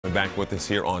Back with us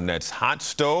here on Nets Hot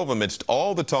Stove. Amidst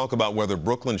all the talk about whether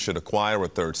Brooklyn should acquire a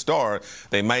third star,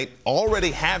 they might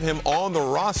already have him on the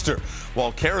roster.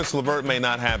 While Caris LeVert may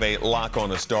not have a lock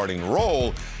on a starting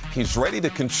role, he's ready to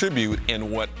contribute in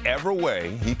whatever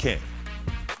way he can.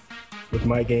 With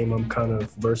my game, I'm kind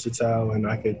of versatile, and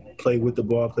I could play with the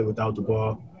ball, play without the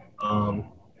ball.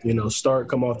 Start,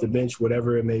 come off the bench,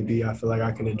 whatever it may be. I feel like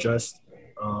I can adjust,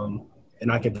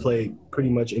 and I can play pretty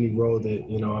much any role that,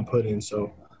 I'm put in.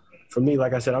 So for me,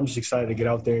 like I said, I'm just excited to get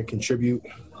out there and contribute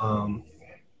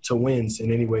to wins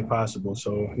in any way possible.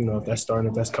 So, if that's starting,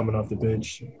 if that's coming off the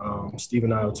bench, Steve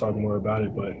and I will talk more about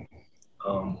it. But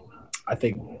I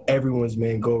think everyone's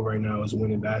main goal right now is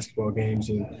winning basketball games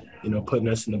and, putting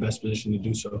us in the best position to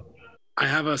do so. I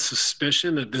have a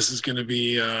suspicion that this is going to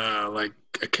be like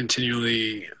a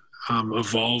continually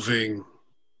evolving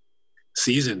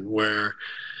season where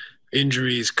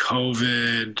injuries,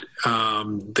 COVID,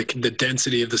 the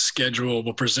density of the schedule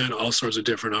will present all sorts of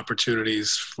different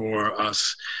opportunities for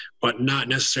us, but not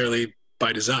necessarily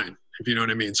by design, if you know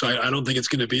what I mean. So I don't think it's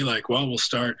going to be like, well, we'll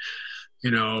start,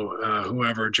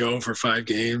 whoever, Joe for 5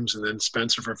 games and then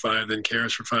Spencer for 5, then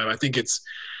Caris for 5. I think it's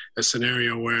a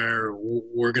scenario where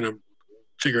we're going to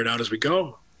figure it out as we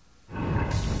go.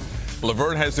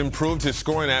 LeVert has improved his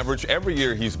scoring average every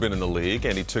year he's been in the league,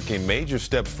 and he took a major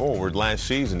step forward last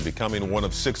season, becoming one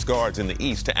of 6 guards in the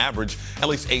East to average at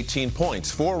least 18 points,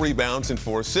 4 rebounds, and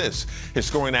 4 assists. His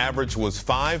scoring average was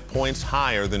 5 points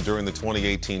higher than during the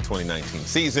 2018-2019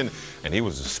 season, and he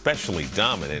was especially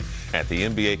dominant at the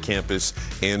NBA campus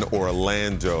in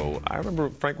Orlando. I remember,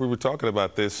 Frank, we were talking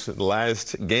about this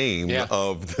last game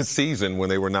of the season when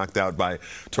they were knocked out by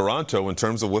Toronto in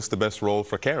terms of what's the best role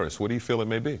for Caris. What do you feel it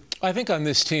may be? I think on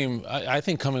this team, I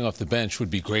think coming off the bench would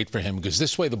be great for him because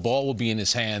this way the ball will be in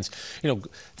his hands.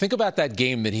 Think about that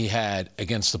game that he had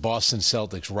against the Boston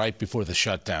Celtics right before the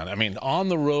shutdown. I mean, on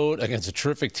the road against a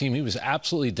terrific team, he was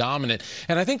absolutely dominant.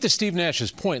 And I think to Steve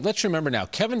Nash's point, let's remember now,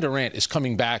 Kevin Durant is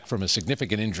coming back from a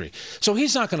significant injury. So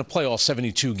he's not going to play all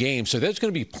 72 games. So there's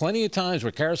going to be plenty of times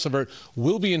where Caris LeVert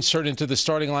will be inserted into the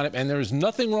starting lineup, and there's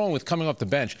nothing wrong with coming off the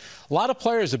bench. A lot of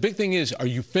players, the big thing is, are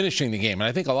you finishing the game? And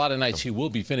I think a lot of nights he will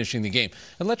be finishing the game.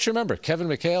 And let's remember, Kevin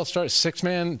McHale starts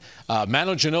 6-man.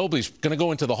 Manu Ginobili's going to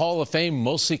go into the Hall of Fame.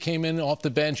 Mostly came in off the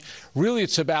bench. Really,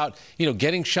 it's about,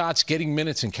 getting shots, getting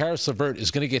minutes, and Caris LeVert is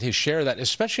going to get his share of that,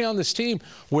 especially on this team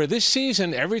where this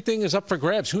season everything is up for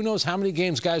grabs. Who knows how many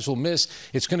games guys will miss.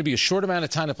 It's going to be a short amount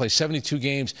of time to play 72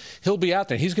 games. He'll be out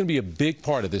there. He's going to be a big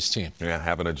part of this team. Yeah,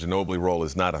 having a Ginobili role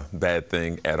is not a bad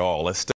thing at all. Let's